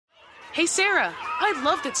Hey Sarah, I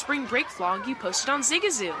love that spring break vlog you posted on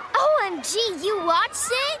Zigazoo. OMG, you watched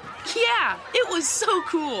it? Yeah, it was so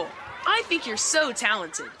cool. I think you're so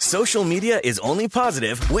talented. Social media is only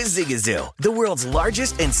positive with Zigazoo, the world's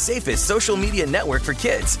largest and safest social media network for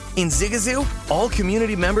kids. In Zigazoo, all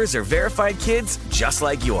community members are verified kids just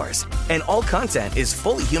like yours, and all content is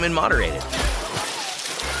fully human moderated.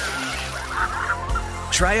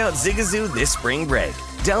 Try out Zigazoo this spring break.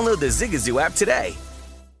 Download the Zigazoo app today.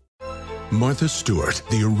 Martha Stewart,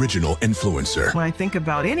 the original influencer. When I think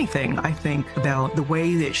about anything, I think about the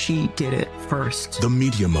way that she did it first. The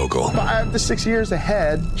media mogul. 5 to 6 years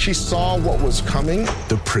ahead, she saw what was coming.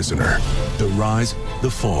 The prisoner. The rise, the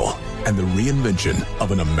fall, and the reinvention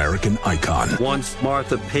of an American icon. Once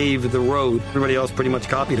Martha paved the road, everybody else pretty much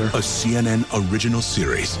copied her. A CNN original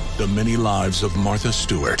series, The Many Lives of Martha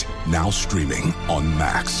Stewart, now streaming on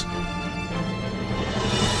Max.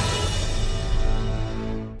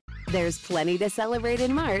 There's plenty to celebrate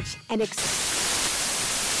in March and National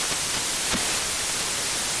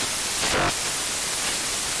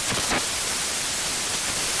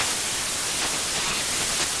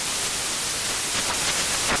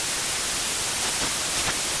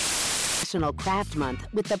Craft Month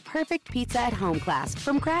with the perfect pizza at home class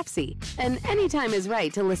from Craftsy. And anytime is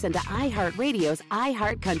right to listen to iHeartRadio's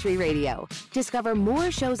iHeartCountry Radio. Discover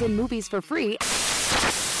more shows and movies for free.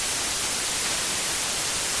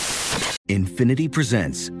 Infiniti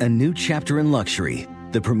presents a new chapter in luxury,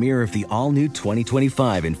 the premiere of the all-new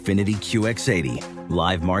 2025 Infiniti QX80,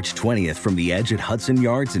 live March 20th from the Edge at Hudson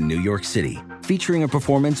Yards in New York City, featuring a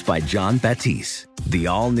performance by John Batiste. The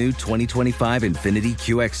all-new 2025 Infiniti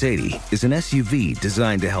QX80 is an SUV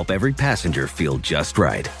designed to help every passenger feel just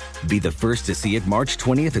right. Be the first to see it March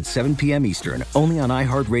 20th at 7 p.m. Eastern, only on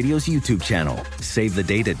iHeartRadio's YouTube channel. Save the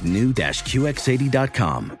date at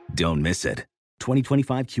new-QX80.com. Don't miss it.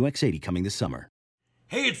 2025 QX80 coming this summer.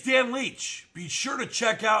 Hey, it's Dan Leach. Be sure to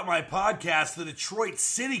check out my podcast, The Detroit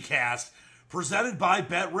City Cast, presented by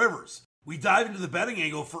Bet Rivers. We dive into the betting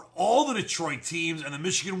angle for all the Detroit teams and the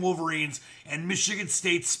Michigan Wolverines and Michigan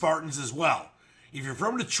State Spartans as well. If you're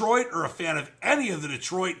from Detroit or a fan of any of the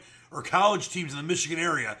Detroit or college teams in the Michigan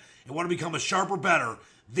area and want to become a sharper bettor,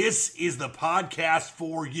 this is the podcast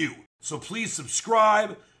for you. So please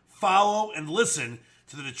subscribe, follow, and listen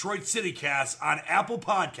to the Detroit City Cast on Apple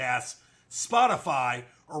Podcasts, Spotify,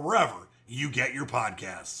 or wherever you get your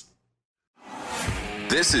podcasts.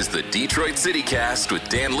 This is the Detroit City Cast with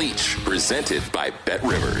Dan Leach, presented by Bet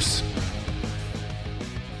Rivers.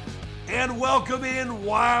 And welcome in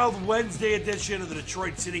Wild Wednesday edition of the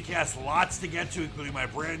Detroit City Cast. Lots to get to, including my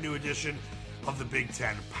brand new edition of the Big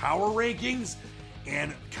Ten Power Rankings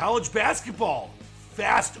and college basketball.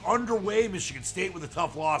 Fast underway. Michigan State with a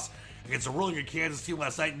tough loss against a really good Kansas team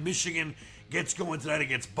last night. Michigan gets going tonight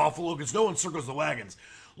against Buffalo because no one circles the wagons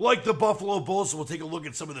like the Buffalo Bulls. So we'll take a look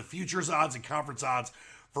at some of the futures odds and conference odds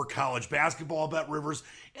for college basketball, Bet Rivers.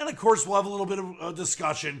 And of course, we'll have a little bit of a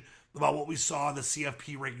discussion about what we saw in the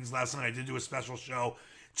CFP rankings last night. I did do a special show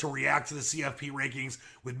to react to the CFP rankings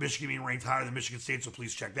with Michigan being ranked higher than Michigan State, so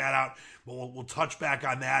please check that out. But we'll touch back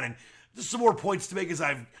on that. And just some more points to make as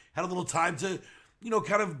I've had a little time to,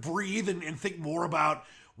 kind of breathe and think more about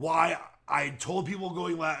why I told people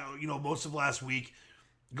going, most of last week,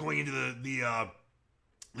 going into the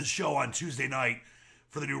show on Tuesday night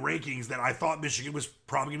for the new rankings, that I thought Michigan was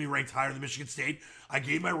probably going to be ranked higher than Michigan State. I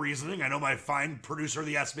gave my reasoning. I know my fine producer,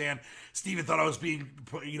 the S-Man, Steven, thought I was being,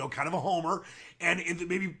 kind of a homer, and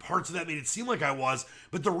maybe parts of that made it seem like I was,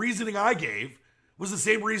 but the reasoning I gave was the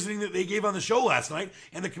same reasoning that they gave on the show last night,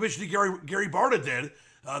 and the commissioner Gary Barta did,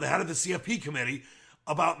 the head of the CFP committee,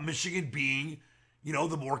 about Michigan being,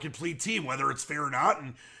 the more complete team, whether it's fair or not.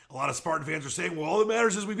 And a lot of Spartan fans are saying, well, all that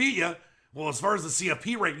matters is we beat you. Well, as far as the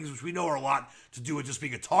CFP rankings, which we know are a lot to do with just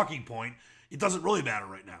being a talking point, it doesn't really matter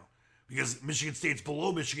right now because Michigan State's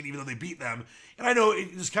below Michigan, even though they beat them. And I know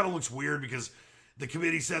it just kind of looks weird because the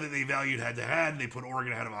committee said that they valued head-to-head, and they put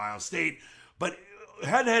Oregon ahead of Ohio State. But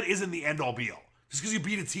head-to-head isn't the end-all be-all. Just because you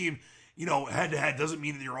beat a team, head-to-head doesn't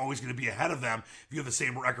mean that you're always going to be ahead of them if you have the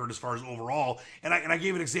same record as far as overall. And I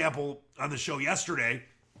gave an example on the show yesterday,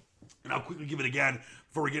 and I'll quickly give it again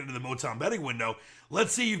before we get into the Motown betting window.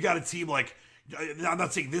 Let's say you've got a team like, I'm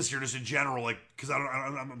not saying this year, just in general, because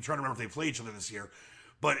I'm trying to remember if they play each other this year,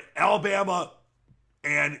 but Alabama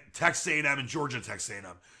and Texas A&M and Georgia Texas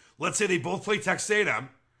A&M. Let's say they both play Texas A&M.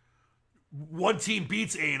 One team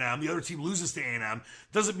beats A&M, the other team loses to A&M.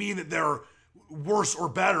 Doesn't mean that they're worse or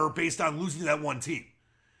better based on losing to that one team.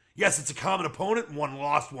 Yes, it's a common opponent. One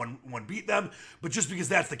lost, one beat them. But just because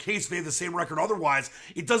that's the case, they have the same record otherwise,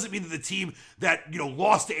 it doesn't mean that the team that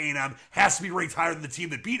lost to A&M has to be ranked higher than the team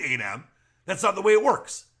that beat A&M. That's not the way it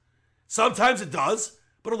works. Sometimes it does,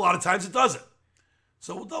 but a lot of times it doesn't.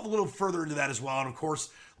 So we'll delve a little further into that as well. And of course,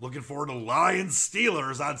 looking forward to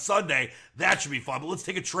Lions-Steelers on Sunday. That should be fun. But let's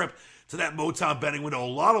take a trip to that Motown betting window. A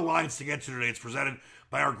lot of lines to get to today. It's presented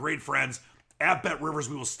by our great friends at Bet Rivers.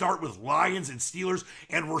 We will start with Lions and Steelers,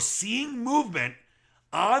 and we're seeing movement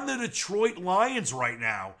on the Detroit Lions right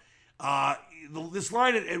now. This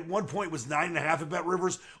line at one point was 9.5 at Bet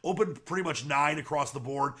Rivers, opened pretty much 9 across the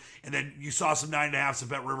board, and then you saw some 9.5s at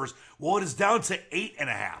Bet Rivers. Well, it is down to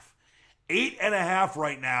 8.5. 8.5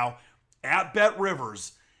 right now at Bet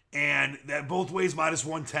Rivers, and that both ways minus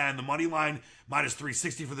 110. The money line minus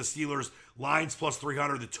 360 for the Steelers, Lions plus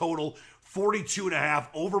 300. The total 42.5,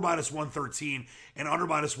 over minus 113, and under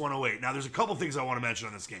minus 108. Now, there's a couple things I want to mention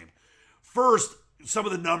on this game. First, some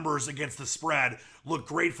of the numbers against the spread look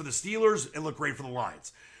great for the Steelers and look great for the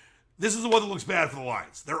Lions. This is the one that looks bad for the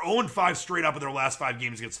Lions. They're 0-5 straight up in their last 5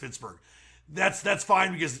 games against Pittsburgh. That's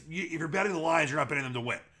fine because if you're betting the Lions, you're not betting them to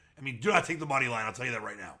win. I mean, do not take the money line. I'll tell you that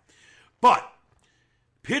right now. But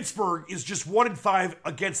Pittsburgh is just 1-5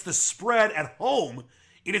 against the spread at home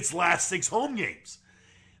in its last 6 home games.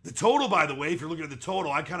 The total, by the way, if you're looking at the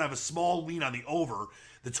total, I kind of have a small lean on the over.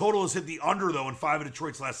 The total has hit the under, though, in 5 of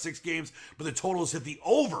Detroit's last 6 games, but the total has hit the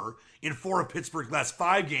over in 4 of Pittsburgh's last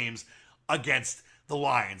 5 games against the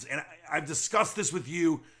Lions. And I've discussed this with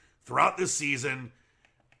you throughout this season.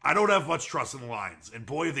 I don't have much trust in the Lions. And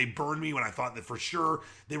boy, they burned me when I thought that for sure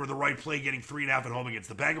they were the right play getting 3.5 at home against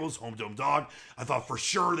the Bengals, home dome dog. I thought for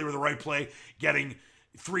sure they were the right play getting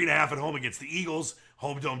 3.5 at home against the Eagles,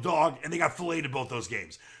 home dome dog, and they got filleted in both those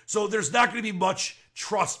games. So there's not going to be much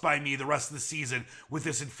trust by me the rest of the season with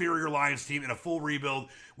this inferior Lions team in a full rebuild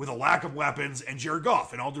with a lack of weapons and Jared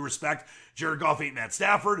Goff. In all due respect, Jared Goff ain't Matt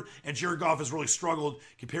Stafford, and Jared Goff has really struggled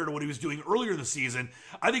compared to what he was doing earlier in the season.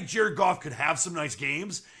 I think Jared Goff could have some nice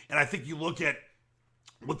games, and I think you look at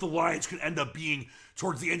what the Lions could end up being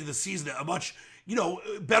towards the end of the season, a much,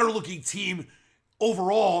 better looking team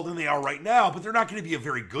overall than they are right now, but they're not going to be a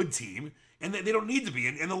very good team, and they don't need to be.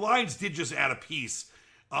 And the Lions did just add a piece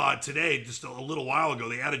today, just a little while ago.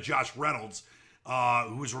 They added Josh Reynolds,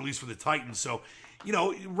 who was released for the Titans. So,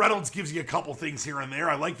 Reynolds gives you a couple things here and there.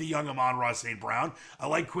 I like the young Amon-Ra St. Brown. I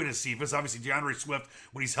like Quinn Cephas. Obviously, DeAndre Swift,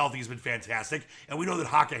 when he's healthy, has been fantastic. And we know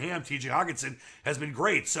that T.J. Hockenson, has been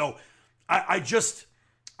great. So, I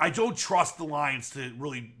don't trust the Lions to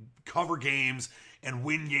really cover games and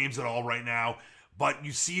win games at all right now. But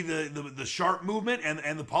you see the sharp movement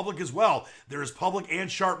and the public as well. There is public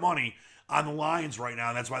and sharp money on the Lions right now,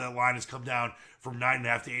 and that's why that line has come down from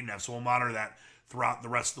 9.5 to 8.5. So we'll monitor that throughout the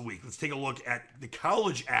rest of the week. Let's take a look at the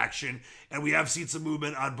college action, and we have seen some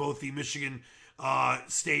movement on both the Michigan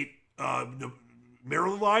State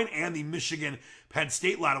Maryland line and the Michigan Penn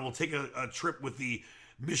State line. And we'll take a trip with the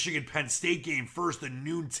Michigan Penn State game first, the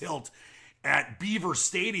noon tilt at Beaver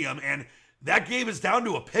Stadium, and that game is down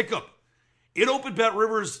to a pick-up. It opened Bet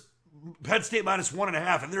Rivers Penn State minus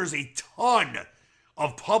 1.5, and there's a ton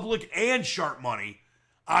of public and sharp money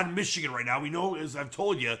on Michigan right now. We know, as I've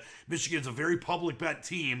told you, Michigan's a very public bet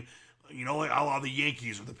team, like a lot of the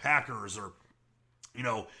Yankees or the Packers or,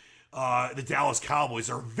 the Dallas Cowboys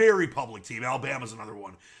are a very public team. Alabama's another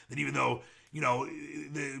one that even though,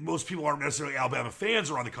 most people aren't necessarily Alabama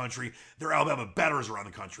fans around the country, they're Alabama bettors around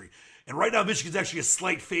the country. And right now, Michigan's actually a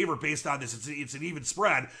slight favorite based on this. It's an even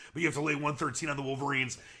spread, but you have to lay 113 on the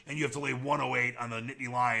Wolverines, and you have to lay 108 on the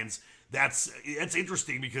Nittany Lions. That's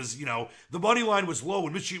interesting because, the money line was low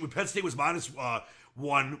when Penn State was minus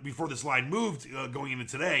 1 before this line moved going into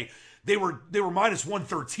today. They were minus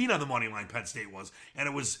 113 on the money line, Penn State was, and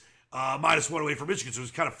it was minus 108 for Michigan, so it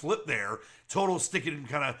was kind of flipped there. Total sticking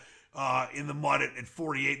kind of in the mud at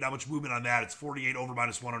 48. Not much movement on that. It's 48 over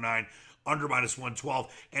minus 109, under minus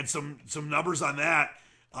 112, and some numbers on that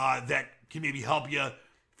that can maybe help you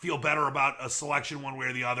feel better about a selection one way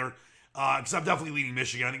or the other. Because I'm definitely leaning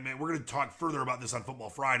Michigan. I think, man, we're going to talk further about this on Football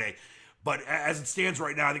Friday. But as it stands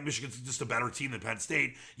right now, I think Michigan's just a better team than Penn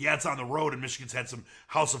State. Yeah, it's on the road, and Michigan's had some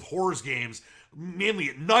House of Horrors games, mainly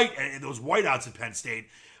at night, and those whiteouts at Penn State.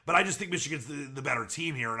 But I just think Michigan's the better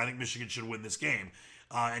team here, and I think Michigan should win this game.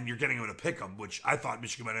 And you're getting them to pick them, which I thought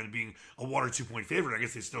Michigan might end up being a 1 or 2 point favorite. I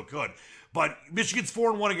guess they still could. But Michigan's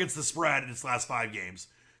 4-1 against the spread in its last 5 games.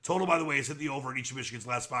 Total, by the way, has hit the over in each of Michigan's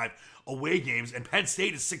last 5 away games. And Penn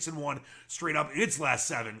State is 6-1 straight up in its last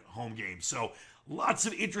 7 home games. So lots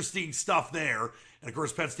of interesting stuff there. And, of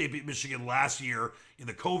course, Penn State beat Michigan last year in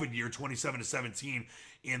the COVID year, 27-17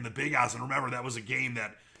 in the Big House. And remember, that was a game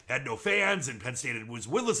that had no fans, and Penn State was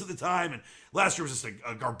winless at the time, and last year was just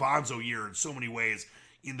a garbanzo year in so many ways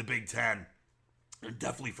in the Big Ten, and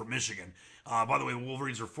definitely for Michigan. By the way, the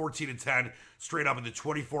Wolverines are 14-10, straight up in the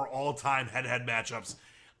 24 all-time head-to-head matchups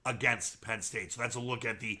against Penn State. So that's a look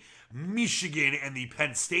at the Michigan and the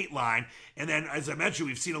Penn State line. And then, as I mentioned,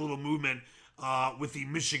 we've seen a little movement with the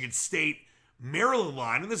Michigan State-Maryland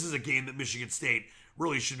line, and this is a game that Michigan State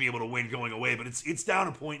really should be able to win going away, but it's down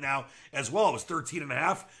a point now as well. It was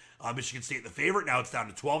 13.5. Michigan State the favorite. Now it's down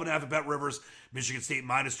to 12.5 at Bet Rivers. Michigan State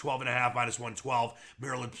minus 12.5, minus 112.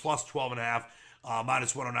 Maryland plus 12.5,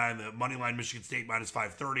 minus 109. The money line Michigan State minus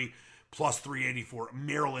 530, plus 384.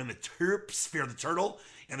 Maryland, the Terps fare the turtle,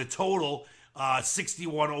 and the total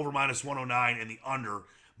 61 over minus 109, and the under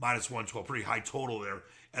minus 112. Pretty high total there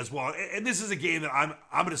as well. And this is a game that I'm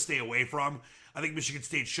going to stay away from. I think Michigan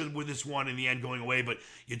State should win this one in the end going away, but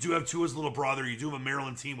you do have Tua's little brother. You do have a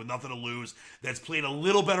Maryland team with nothing to lose that's played a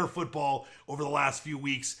little better football over the last few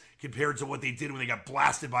weeks compared to what they did when they got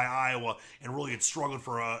blasted by Iowa and really had struggled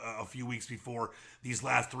for a few weeks before these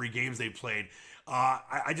last 3 games they played.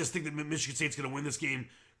 I just think that Michigan State's going to win this game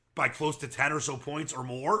by close to 10 or so points or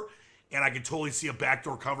more, and I can totally see a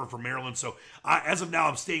backdoor cover for Maryland. So as of now,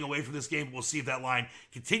 I'm staying away from this game. We'll see if that line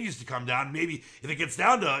continues to come down. Maybe if it gets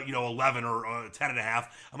down to 11 or 10.5, I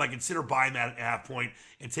might consider buying that half point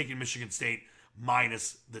and taking Michigan State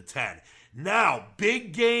minus the 10. Now,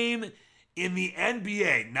 big game in the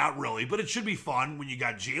NBA. Not really, but it should be fun when you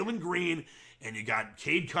got Jalen Green and you got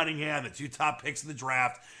Cade Cunningham, the 2 top picks in the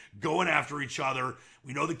draft, going after each other.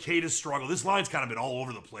 We know that Cade has struggled. This line's kind of been all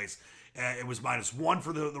over the place. It was -1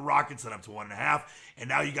 for the Rockets, then up to 1.5, and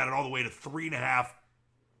now you got it all the way to 3.5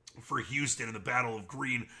 for Houston in the battle of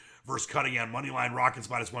Green versus Cunningham. Moneyline Rockets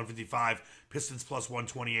minus 155, Pistons plus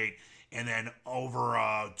 128, and then over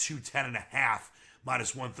 210.5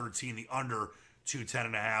 minus 113. The under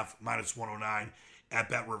 210.5 minus 109 at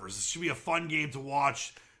Bet Rivers. This should be a fun game to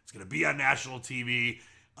watch. It's going to be on national TV.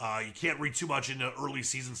 You can't read too much into early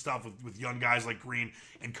season stuff with young guys like Green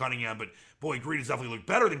and Cunningham, but boy, Green has definitely looked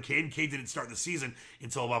better than Cade. Cade didn't start the season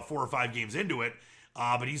until about 4 or 5 games into it,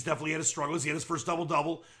 but he's definitely had his struggles. He had his first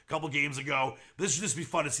double-double a couple games ago. This should just be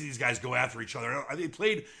fun to see these guys go after each other. They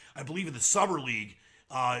played, I believe, in the Summer League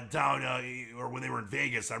down, or when they were in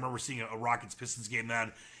Vegas. I remember seeing a Rockets-Pistons game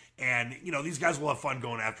then, and, these guys will have fun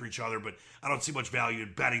going after each other, but I don't see much value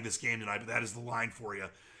in betting this game tonight, but that is the line for you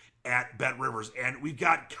at Bet Rivers. And we've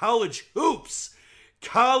got college hoops.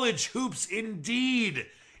 College hoops indeed.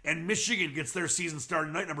 And Michigan gets their season started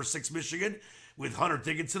tonight, number 6 Michigan, with Hunter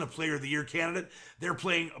Dickinson, a Player of the Year candidate. They're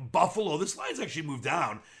playing Buffalo. This line's actually moved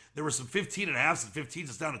down. There were some 15.5s and 15s.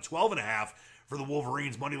 It's down to 12.5 for the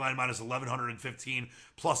Wolverines. Money line minus 1,115,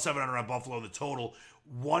 plus 700 on Buffalo. The total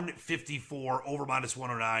 154 over minus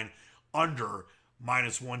 109, under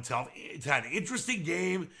minus 110. Interesting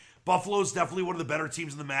game. Buffalo's definitely one of the better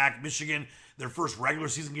teams in the MAC. Michigan, their first regular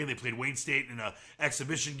season game, they played Wayne State in an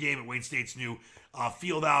exhibition game at Wayne State's new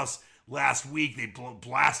field house last week. They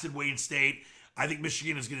blasted Wayne State. I think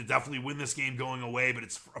Michigan is going to definitely win this game going away, but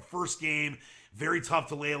it's a first game. Very tough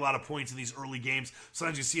to lay a lot of points in these early games.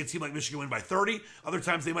 Sometimes you see a team like Michigan win by 30. Other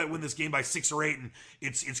times they might win this game by 6 or 8, and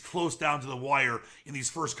it's close down to the wire in these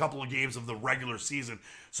first couple of games of the regular season.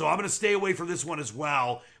 So I'm going to stay away from this one as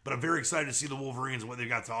well, but I'm very excited to see the Wolverines and what they've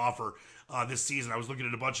got to offer this season. I was looking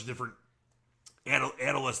at a bunch of different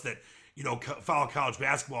analysts that follow college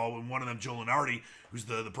basketball, and one of them, Joe Lunardi, who's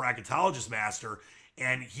the bracketologist master,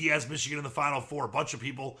 and he has Michigan in the Final Four. A bunch of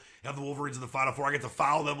people have the Wolverines in the Final Four. I got to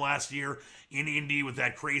follow them last year in Indy with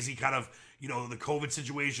that crazy kind of, the COVID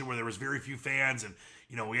situation where there was very few fans, and,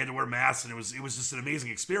 we had to wear masks, and it was just an amazing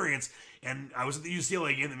experience. And I was at the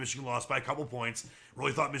UCLA game that Michigan lost by a couple points.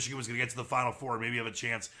 Really thought Michigan was going to get to the Final Four and maybe have a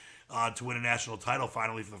chance to win a national title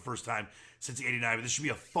finally for the first time since '89. But this should be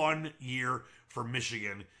a fun year for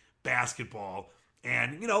Michigan basketball.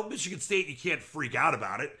 And, Michigan State, you can't freak out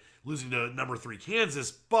about it, losing to number 3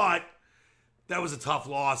 Kansas, but that was a tough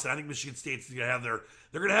loss, and I think Michigan State's going to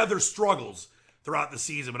have their struggles throughout the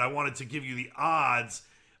season. But I wanted to give you the odds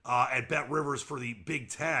at Bet Rivers for the Big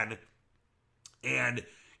Ten, and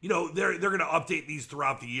they're going to update these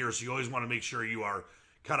throughout the year, so you always want to make sure you are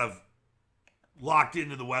kind of locked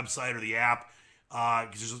into the website or the app.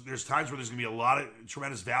 Because there's times where there's going to be a lot of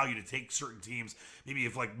tremendous value to take certain teams. Maybe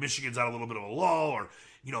if like Michigan's on a little bit of a lull, or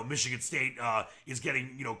Michigan State is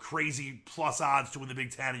getting crazy plus odds to win the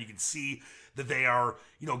Big Ten, and you can see that they are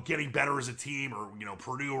getting better as a team, or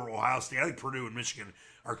Purdue or Ohio State. I think Purdue and Michigan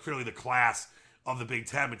are clearly the class of the Big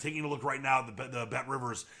Ten. But taking a look right now at the Bet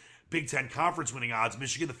Rivers Big Ten conference winning odds,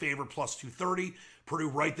 Michigan the favorite plus 230, Purdue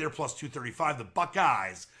right there plus 235. The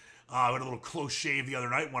Buckeyes We had a little close shave the other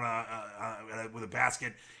night, with a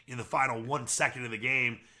basket in the final 1 second of the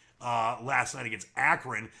game last night against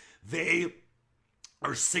Akron. They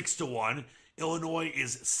are 6-1. Illinois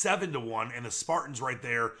is 7-1, and the Spartans right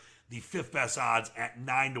there, the fifth best odds at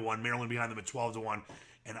 9-1. Maryland behind them at 12-1,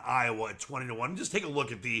 and Iowa at 20-1. Just take a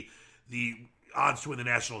look at the odds to win the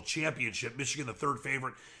national championship. Michigan, the third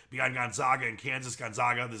favorite, behind Gonzaga and Kansas.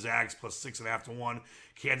 Gonzaga, the Zags, plus 6.5 to 1.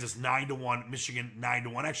 Kansas 9-1. Michigan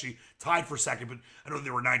 9-1. Actually tied for second, but I know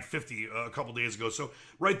they were 9.50 a couple days ago. So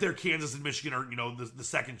right there, Kansas and Michigan are the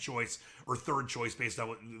second choice or third choice based on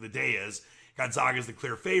what the day is. Gonzaga is the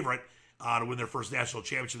clear favorite to win their first national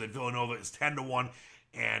championship. Then Villanova is 10-1.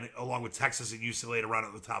 And along with Texas and UCLA to round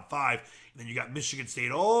out the top 5. And then you got Michigan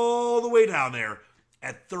State all the way down there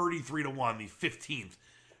at 33-1, the 15th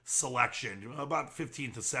selection, about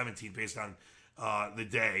 15th to 17th based on the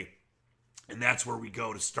day. And that's where we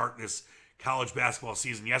go to start this college basketball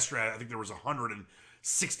season. Yesterday, I think there was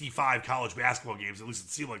 165 college basketball games. At least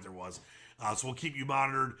it seemed like there was. So we'll keep you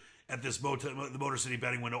monitored at the Motor City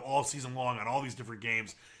betting window all season long on all these different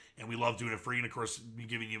games. And we love doing it for you. And, of course, be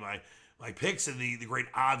giving you my picks and the great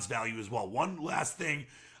odds value as well. One last thing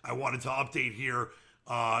I wanted to update here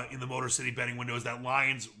in the Motor City betting window is that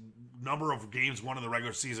Lions number of games won in the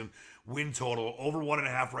regular season, win total, over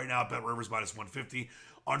 1.5 right now at Bet Rivers minus 150,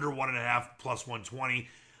 under 1.5 plus 120.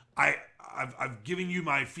 I've given you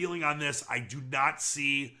my feeling on this. I do not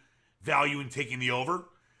see value in taking the over.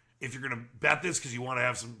 If you're going to bet this because you want to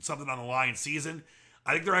have something on the Lions season,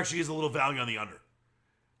 I think there actually is a little value on the under.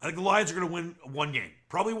 I think the Lions are going to win one game.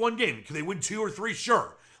 Probably one game. Could they win 2 or 3?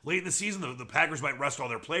 Sure. Late in the season, the Packers might rest all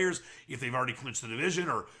their players if they've already clinched the division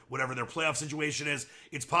or whatever their playoff situation is.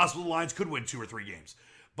 It's possible the Lions could win 2 or 3 games.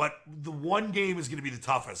 But the one game is going to be the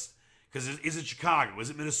toughest because is it Chicago? Is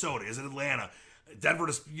it Minnesota? Is it Atlanta? Denver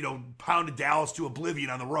just pounded Dallas to oblivion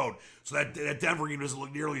on the road. So that Denver game doesn't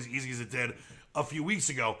look nearly as easy as it did a few weeks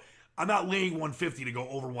ago. I'm not laying 150 to go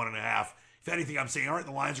over 1.5. If anything, I'm saying, all right,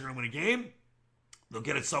 the Lions are going to win a game. They'll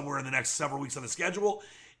get it somewhere in the next several weeks on the schedule,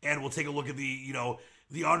 and we'll take a look at the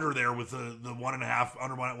under there with the 1.5,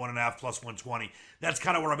 under 1.5 plus 120. That's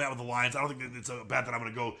kind of where I'm at with the Lions. I don't think that it's a bet that I'm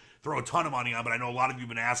going to go throw a ton of money on, but I know a lot of you have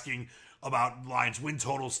been asking about Lions win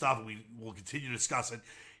total stuff, and we will continue to discuss it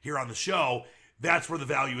here on the show. That's where the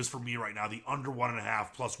value is for me right now, the under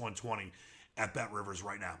 1.5 plus 120 at Bet Rivers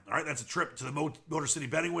right now. All right, that's a trip to the Motor City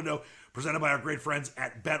betting window presented by our great friends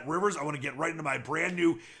at Bet Rivers. I want to get right into my brand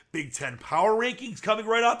new Big Ten Power Rankings coming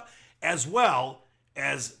right up, as well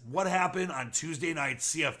as what happened on Tuesday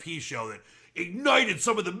night's CFP show that ignited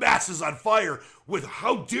some of the masses on fire with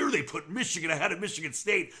how dare they put Michigan ahead of Michigan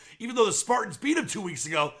State, even though the Spartans beat them 2 weeks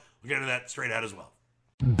ago. We'll get into that straight ahead as well.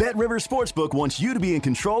 Bet Rivers Sportsbook wants you to be in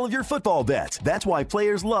control of your football bets. That's why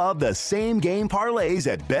players love the same game parlays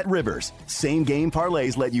at Bet Rivers. Same game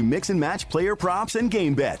parlays let you mix and match player props and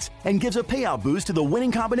game bets and gives a payout boost to the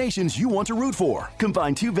winning combinations you want to root for.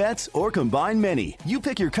 Combine 2 bets or combine many. You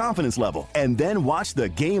pick your confidence level and then watch the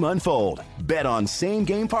game unfold. Bet on same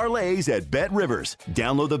game parlays at Bet Rivers.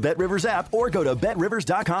 Download the Bet Rivers app or go to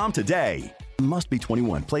betrivers.com today. Must be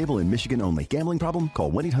 21. Playable in Michigan only. Gambling problem?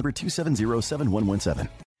 Call 1-800-270-7117.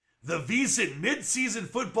 The VSiN midseason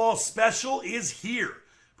football special is here.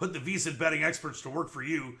 Put the VSiN betting experts to work for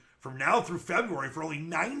you from now through February for only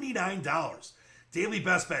 $99. Daily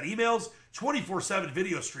best bet emails, 24/7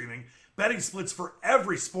 video streaming, betting splits for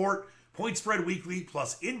every sport, point spread weekly,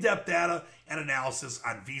 plus in-depth data and analysis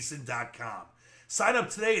on VSiN.com. Sign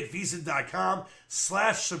up today at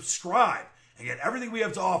VSiN.com/subscribe. And get everything we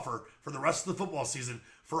have to offer for the rest of the football season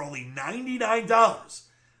for only $99.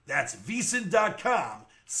 That's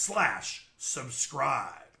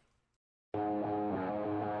VSiN.com/subscribe.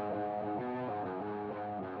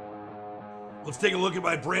 Let's take a look at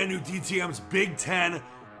my brand new DTM's Big Ten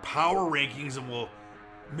Power Rankings, and we'll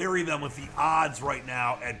marry them with the odds right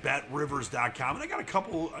now at BetRivers.com. And I got a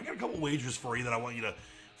couple wagers for you that I want you to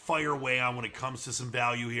fire away on when it comes to some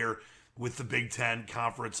value here with the Big Ten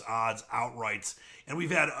Conference odds outrights. And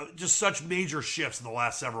we've had just such major shifts in the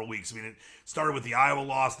last several weeks. I mean, it started with the Iowa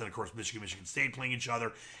loss, then, of course, Michigan State playing each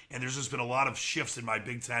other. And there's just been a lot of shifts in my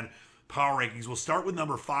Big Ten Power Rankings. We'll start with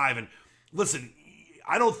number 5. And listen,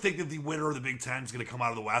 I don't think that the winner of the Big Ten is going to come out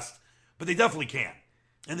of the West, but they definitely can.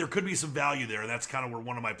 And there could be some value there. And that's kind of where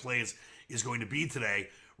one of my plays is going to be today.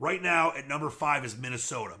 Right now at number 5 is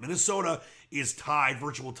Minnesota. Minnesota is tied,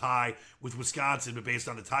 virtual tie, with Wisconsin, but based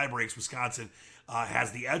on the tie breaks, Wisconsin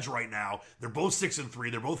has the edge right now. They're both 6-3.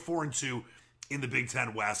 They're both 4-2 in the Big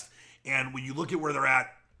Ten West. And when you look at where they're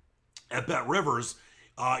at Bet Rivers,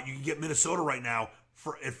 you can get Minnesota right now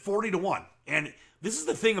at 40-1. And this is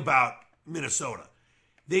the thing about Minnesota.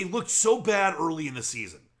 they looked so bad early in the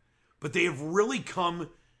season, but they have really come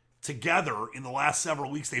together in the last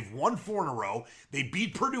several weeks. They've won 4 in a row. They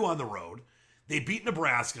beat Purdue on the road. They beat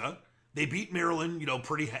Nebraska. They beat Maryland,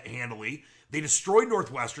 pretty handily. They destroyed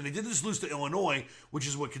Northwestern. They did just lose to Illinois, which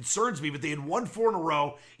is what concerns me, but they had won 4 in a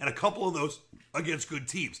row, and a couple of those against good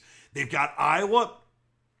teams. They've got Iowa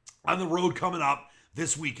on the road coming up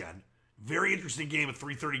this weekend. Very interesting game, a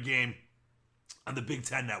 3:30 game on the Big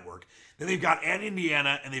Ten Network. Then they've got at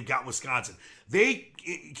Indiana, and they've got Wisconsin. They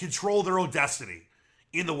control their own destiny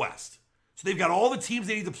in the West. So they've got all the teams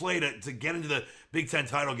they need to play to get into the Big Ten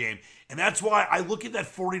title game. And that's why I look at that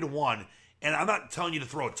 40-1, and I'm not telling you to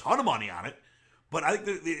throw a ton of money on it, but I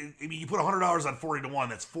think you put $100 on 40-1,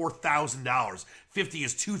 that's $4,000. 50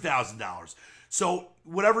 is $2,000. So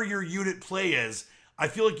whatever your unit play is, I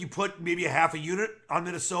feel like you put maybe a half a unit on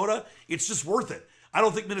Minnesota, it's just worth it. I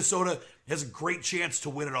don't think Minnesota has a great chance to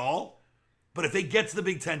win it all, but if they get to the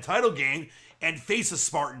Big Ten title game and face a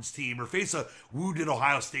Spartans team or face a wounded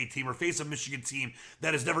Ohio State team or face a Michigan team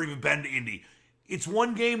that has never even been to Indy, it's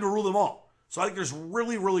one game to rule them all. So I think there's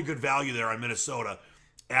really, really good value there on Minnesota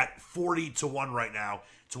at 40-1 right now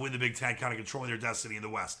to win the Big Ten, kind of controlling their destiny in the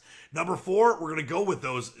West. Number 4, we're going to go with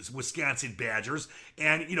those Wisconsin Badgers.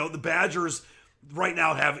 And, the Badgers right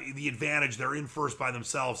now have the advantage. They're in first by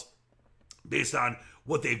themselves based on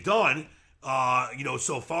what they've done,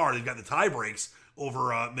 so far. They've got the tie breaks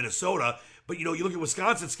over Minnesota. But, you look at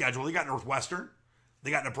Wisconsin's schedule. They got Northwestern.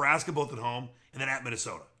 They got Nebraska both at home, and then at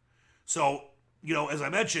Minnesota. So, as I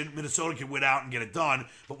mentioned, Minnesota can win out and get it done.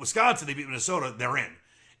 But Wisconsin, they beat Minnesota, they're in.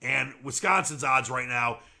 And Wisconsin's odds right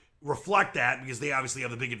now reflect that because they obviously have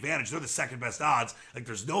the big advantage. They're the second best odds. Like,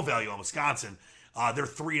 there's no value on Wisconsin. They're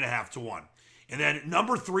 3.5-1. And then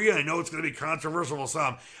number 3, and I know it's going to be controversial for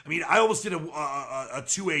some. I mean, I almost did a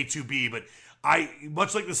 2A, 2B, but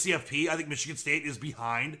much like the CFP, I think Michigan State is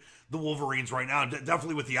behind the Wolverines right now.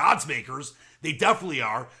 Definitely with the odds makers, they definitely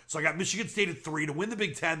are. So I got Michigan State at 3 to win the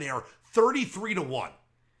Big Ten. They are 33-1.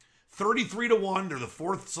 33-1. They're the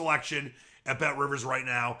 4th selection at BetRivers right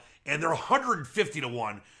now, and they're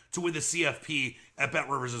 150-1 to win the CFP at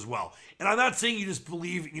BetRivers as well. And I'm not saying you just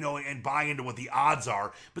believe, and buy into what the odds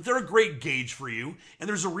are, but they're a great gauge for you. And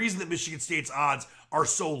there's a reason that Michigan State's odds are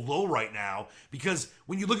so low right now, because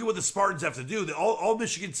when you look at what the Spartans have to do, all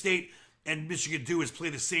Michigan State and Michigan do is play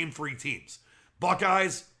the same 3 teams.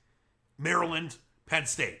 Buckeyes, Maryland, Penn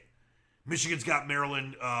State. Michigan's got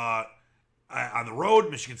Maryland on the road.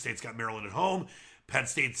 Michigan State's got Maryland at home. Penn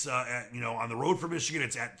State's, on the road for Michigan.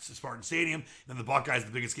 It's at Spartan Stadium. And the Buckeyes,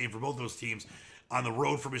 the biggest game for both those teams, on the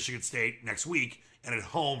road for Michigan State next week, and at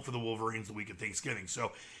home for the Wolverines the week of Thanksgiving.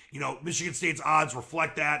 So, Michigan State's odds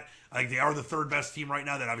reflect that. I think they are the 3rd best team right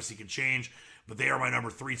now. That obviously can change, but they are my number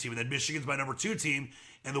 3 team. And then Michigan's my number 2 team.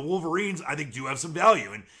 And the Wolverines, I think, do have some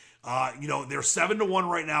value. And, they're 7-1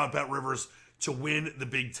 right now at BetRivers to win the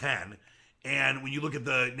Big Ten. And when you look at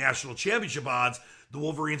the national championship odds, the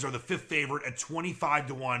Wolverines are the 5th favorite at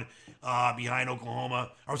 25-1 behind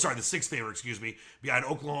Oklahoma. The 6th favorite, behind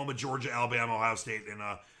Oklahoma, Georgia, Alabama, Ohio State, and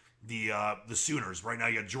the Sooners. Right now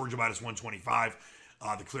you got Georgia minus 125,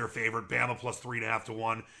 the clear favorite. Bama plus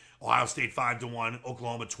 3.5-1. Ohio State 5-1.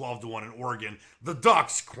 Oklahoma 12-1. And Oregon, the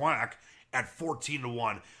Ducks, quack, at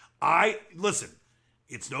 14-1. Listen,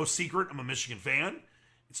 it's no secret I'm a Michigan fan.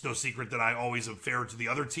 It's no secret that I always am fair to the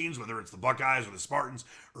other teams, whether it's the Buckeyes or the Spartans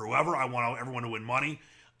or whoever. I want everyone to win money.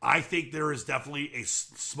 I think there is definitely a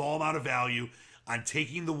small amount of value on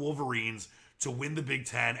taking the Wolverines to win the Big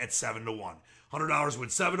Ten at 7-1. $100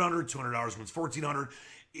 wins $700, $200 wins $1,400.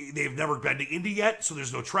 They've never been to Indy yet, so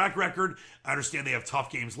there's no track record. I understand they have tough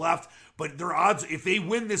games left, but their odds, if they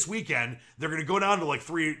win this weekend, they're going to go down to like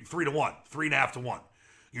 3-1, 3.5-1.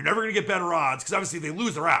 You're never going to get better odds because obviously if they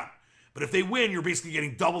lose, they're out. But if they win, you're basically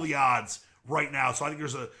getting double the odds right now. So I think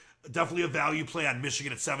there's definitely a value play on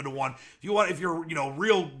Michigan at 7-1. If you're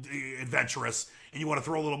real adventurous and you want to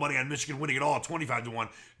throw a little money on Michigan winning it all at 25-1,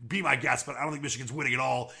 be my guest. But I don't think Michigan's winning it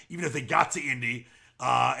all, even if they got to Indy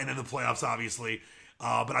and then the playoffs, obviously.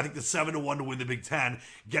 But I think the 7-1 to win the Big Ten,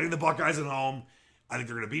 getting the Buckeyes at home. I think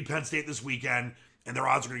they're going to beat Penn State this weekend, and their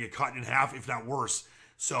odds are going to get cut in half, if not worse.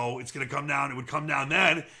 So it's going to come down. It would come down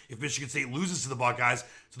then if Michigan State loses to the Buckeyes,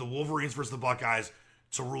 to the Wolverines versus the Buckeyes,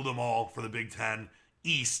 to rule them all for the Big Ten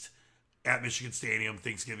East at Michigan Stadium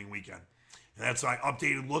Thanksgiving weekend. And that's my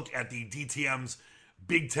updated look at the DTM's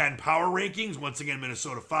Big Ten power rankings. Once again,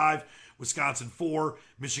 Minnesota 5, Wisconsin 4,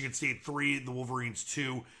 Michigan State 3, the Wolverines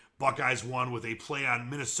 2, Buckeyes 1 with a play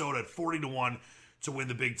on Minnesota at 40-1 to win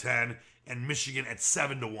the Big Ten, and Michigan at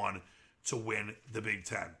 7-1 to win the Big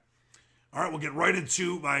Ten. All right, we'll get right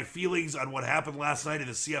into my feelings on what happened last night in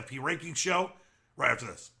the CFP ranking show right after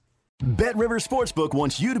this. BetRivers Sportsbook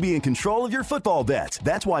wants you to be in control of your football bets.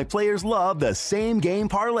 That's why players love the same game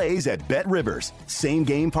parlays at BetRivers. Same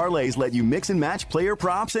game parlays let you mix and match player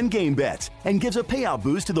props and game bets and gives a payout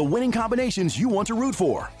boost to the winning combinations you want to root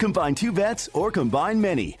for. Combine two bets or combine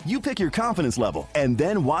many. You pick your confidence level and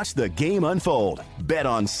then watch the game unfold. Bet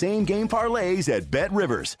on same game parlays at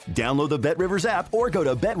BetRivers. Download the BetRivers app or go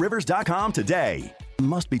to BetRivers.com today.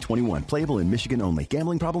 Must be 21. Playable in Michigan only.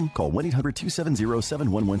 Gambling problem? Call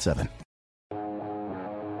 1-800-270-7117.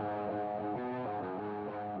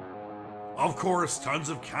 Of course, tons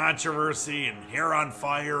of controversy and hair on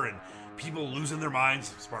fire and people losing their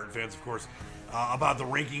minds, Spartan fans, of course, about the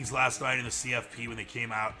rankings last night in the CFP when they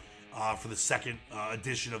came out for the second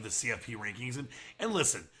edition of the CFP rankings. And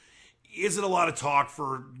listen, is it a lot of talk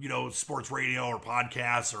for, sports radio or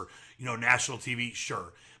podcasts or, national TV?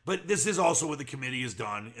 Sure. But this is also what the committee has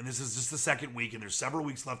done, and this is just the second week, and there's several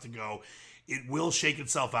weeks left to go. It will shake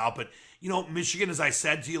itself out, but, Michigan, as I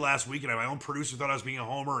said to you last week, and my own producer thought I was being a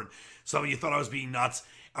homer, and some of you thought I was being nuts.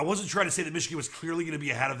 I wasn't trying to say that Michigan was clearly going to be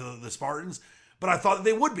ahead of the Spartans, but I thought that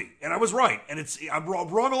they would be, and I was right. And I'm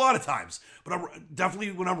wrong a lot of times, but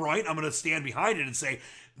definitely when I'm right, I'm going to stand behind it and say,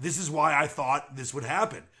 this is why I thought this would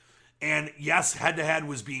happen. And yes, head-to-head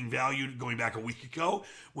was being valued going back a week ago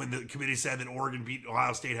when the committee said that Oregon beat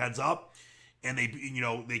Ohio State heads up, and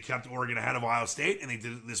they kept Oregon ahead of Ohio State, and they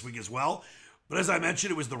did it this week as well. But as I mentioned,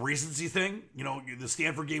 it was the recency thing. The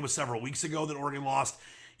Stanford game was several weeks ago that Oregon lost.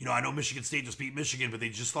 I know Michigan State just beat Michigan, but they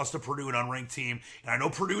just lost to Purdue, an unranked team. And I know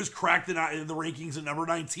Purdue has cracked in the rankings at number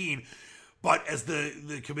 19. But as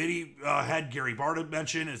the committee head, Gary Barta,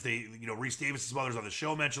 mentioned, as Reese Davis and some others on the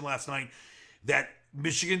show mentioned last night, that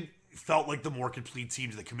Michigan felt like the more complete team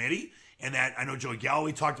to the committee. And that, I know Joey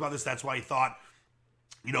Galloway talked about this, that's why he thought,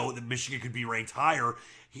 that Michigan could be ranked higher.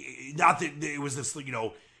 Not that it was this,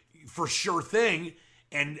 for sure thing.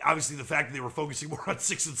 And obviously the fact that they were focusing more on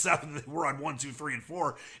 6 and 7 than they were on 1, 2, 3, and 4,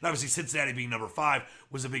 and obviously Cincinnati being number 5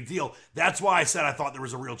 was a big deal. That's why I said I thought there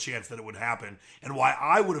was a real chance that it would happen, and why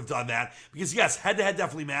I would have done that. Because yes, head-to-head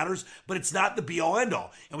definitely matters, but it's not the be-all,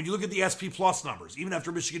 end-all. And when you look at the SP Plus numbers, even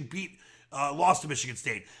after Michigan lost to Michigan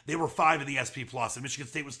State, they were 5 in the SP Plus, and Michigan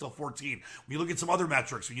State was still 14. When you look at some other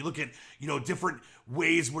metrics, when you look at different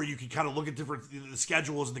ways where you can kind of look at different the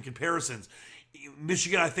schedules and the comparisons,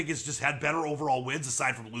 Michigan, I think, has just had better overall wins,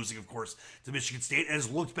 aside from losing, of course, to Michigan State, and has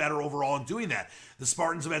looked better overall in doing that. The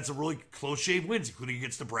Spartans have had some really close-shave wins, including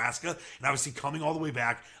against Nebraska, and obviously coming all the way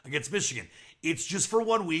back against Michigan. It's just for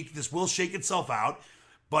 1 week. This will shake itself out.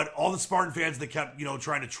 But all the Spartan fans that kept,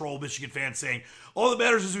 trying to troll Michigan fans saying, all that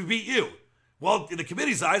matters is we beat you. Well, in the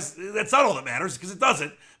committee's eyes, that's not all that matters, because it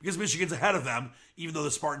doesn't, because Michigan's ahead of them, even though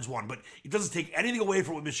the Spartans won. But it doesn't take anything away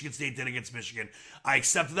from what Michigan State did against Michigan. I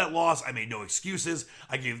accepted that loss. I made no excuses.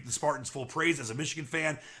 I gave the Spartans full praise as a Michigan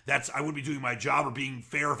fan. I wouldn't be doing my job or being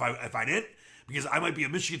fair if I didn't, because I might be a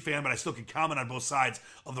Michigan fan, but I still can comment on both sides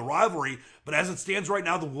of the rivalry. But as it stands right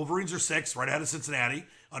now, the Wolverines are 6, right ahead of Cincinnati,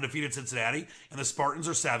 undefeated Cincinnati, and the Spartans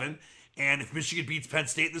are 7. And if Michigan beats Penn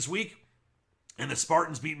State this week, and the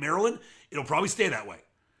Spartans beat Maryland, it'll probably stay that way.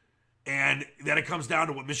 And then it comes down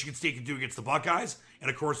to what Michigan State can do against the Buckeyes, and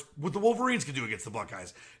of course, what the Wolverines can do against the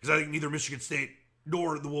Buckeyes. Because I think neither Michigan State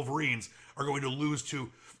nor the Wolverines are going to lose to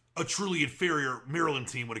a truly inferior Maryland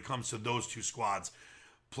team when it comes to those two squads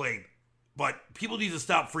playing. But people need to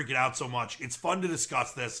stop freaking out so much. It's fun to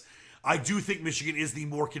discuss this. I do think Michigan is the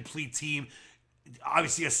more complete team,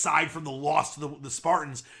 obviously aside from the loss to the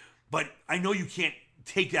Spartans. But I know you can't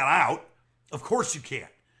take that out. Of course you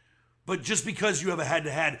can't. But just because you have a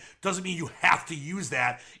head-to-head doesn't mean you have to use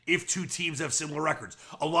that if two teams have similar records.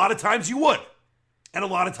 A lot of times you would. And a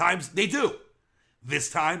lot of times they do. This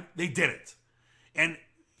time, they didn't. And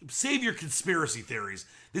save your conspiracy theories.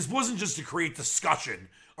 This wasn't just to create discussion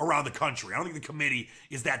around the country. I don't think the committee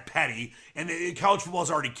is that petty. And college football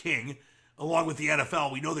is already king, along with the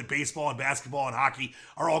NFL. We know that baseball and basketball and hockey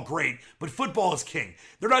are all great, but football is king.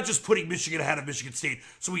 They're not just putting Michigan ahead of Michigan State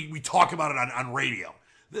so we talk about it on radio.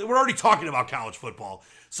 We're already talking about college football.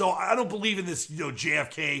 So I don't believe in this,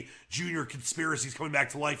 JFK Jr. conspiracies coming back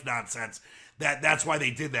to life nonsense. That's why they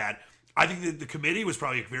did that. I think that the committee was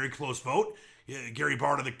probably a very close vote. Gary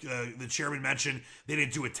Barta, the chairman, mentioned they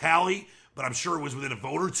didn't do a tally, but I'm sure it was within a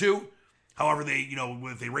vote or two. However,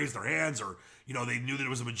 if they raised their hands or, they knew that it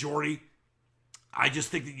was a majority. I just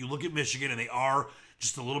think that you look at Michigan and they are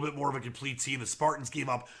just a little bit more of a complete team. The Spartans gave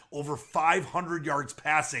up over 500 yards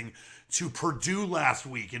passing to Purdue last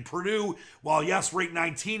week. And Purdue, while yes, ranked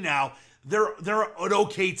 19 now, they're an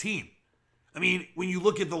okay team. I mean, when you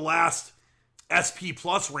look at the last SP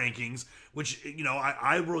Plus rankings, which,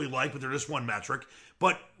 I really like, but they're just one metric.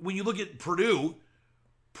 But when you look at Purdue,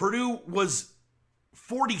 Purdue was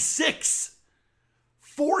 46.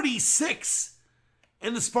 46.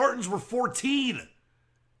 And the Spartans were 14.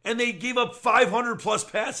 And they gave up 500 plus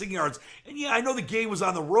passing yards. And yeah, I know the game was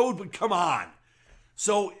on the road, but come on.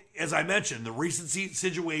 So, as I mentioned, the recency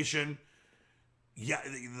situation, yeah,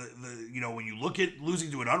 when you look at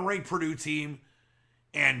losing to an unranked Purdue team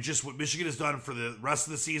and just what Michigan has done for the rest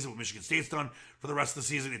of the season, what Michigan State's done for the rest of the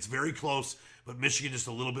season, it's very close, but Michigan just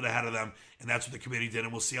a little bit ahead of them, and that's what the committee did,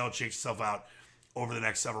 and we'll see how it shakes itself out over the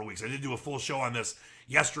next several weeks. I did do a full show on this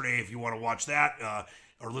yesterday if you want to watch that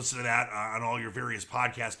or listen to that on all your various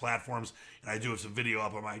podcast platforms, and I do have some video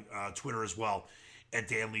up on my Twitter as well at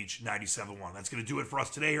Dan Leach 97.1. That's going to do it for us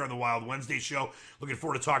today here on the Wild Wednesday show. Looking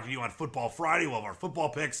forward to talking to you on Football Friday. We'll have our football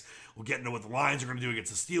picks. We'll get into what the Lions are going to do against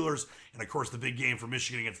the Steelers. And, of course, the big game for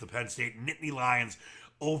Michigan against the Penn State Nittany Lions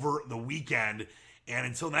over the weekend. And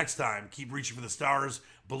until next time, keep reaching for the stars.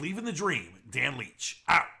 Believe in the dream. Dan Leach,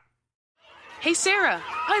 out. Hey, Sarah,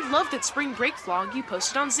 I love that spring break vlog you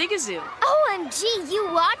posted on Zigazoo. OMG, you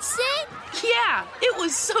watched it? Yeah, it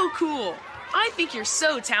was so cool. I think you're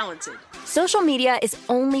so talented. Social media is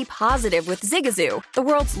only positive with Zigazoo, the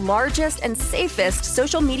world's largest and safest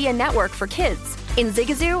social media network for kids. In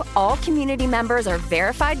Zigazoo, all community members are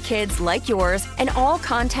verified kids like yours, and all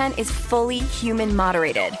content is fully human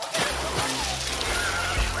moderated.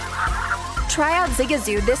 Try out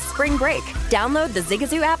Zigazoo this spring break. Download the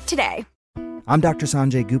Zigazoo app today. I'm Dr.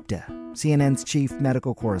 Sanjay Gupta, CNN's chief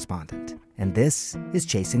medical correspondent, and this is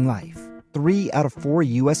Chasing Life. 3 out of 4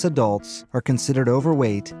 U.S. adults are considered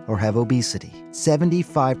overweight or have obesity.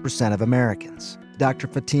 75% of Americans. Dr.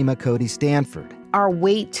 Fatima Cody Stanford. Our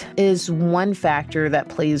weight is one factor that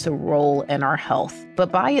plays a role in our health, but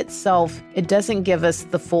by itself, it doesn't give us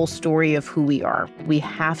the full story of who we are. We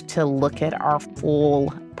have to look at our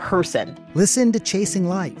full person. Listen to Chasing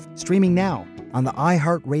Life, streaming now on the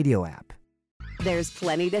iHeartRadio app. There's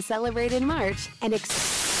plenty to celebrate in March and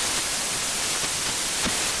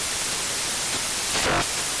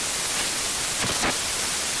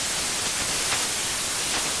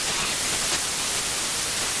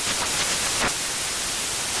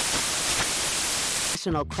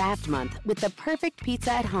National Craft Month with the perfect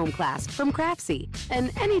pizza at home class from Craftsy.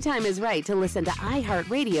 And anytime is right to listen to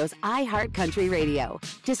iHeartRadio's iHeartCountry Radio.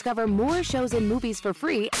 Discover more shows and movies for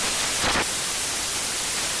free.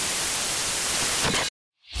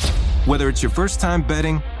 Whether it's your first time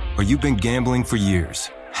betting or you've been gambling for years,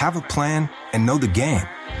 have a plan and know the game.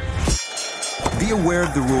 Be aware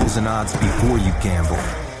of the rules and odds before you gamble.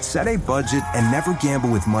 Set a budget and never gamble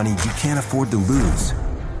with money you can't afford to lose.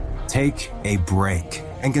 Take a break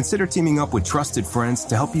and consider teaming up with trusted friends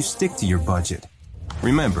to help you stick to your budget.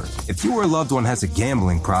 Remember, if you or a loved one has a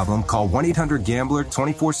gambling problem, call 1-800-GAMBLER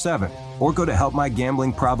 24/7 or go to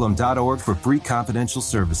helpmygamblingproblem.org for free confidential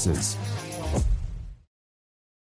services.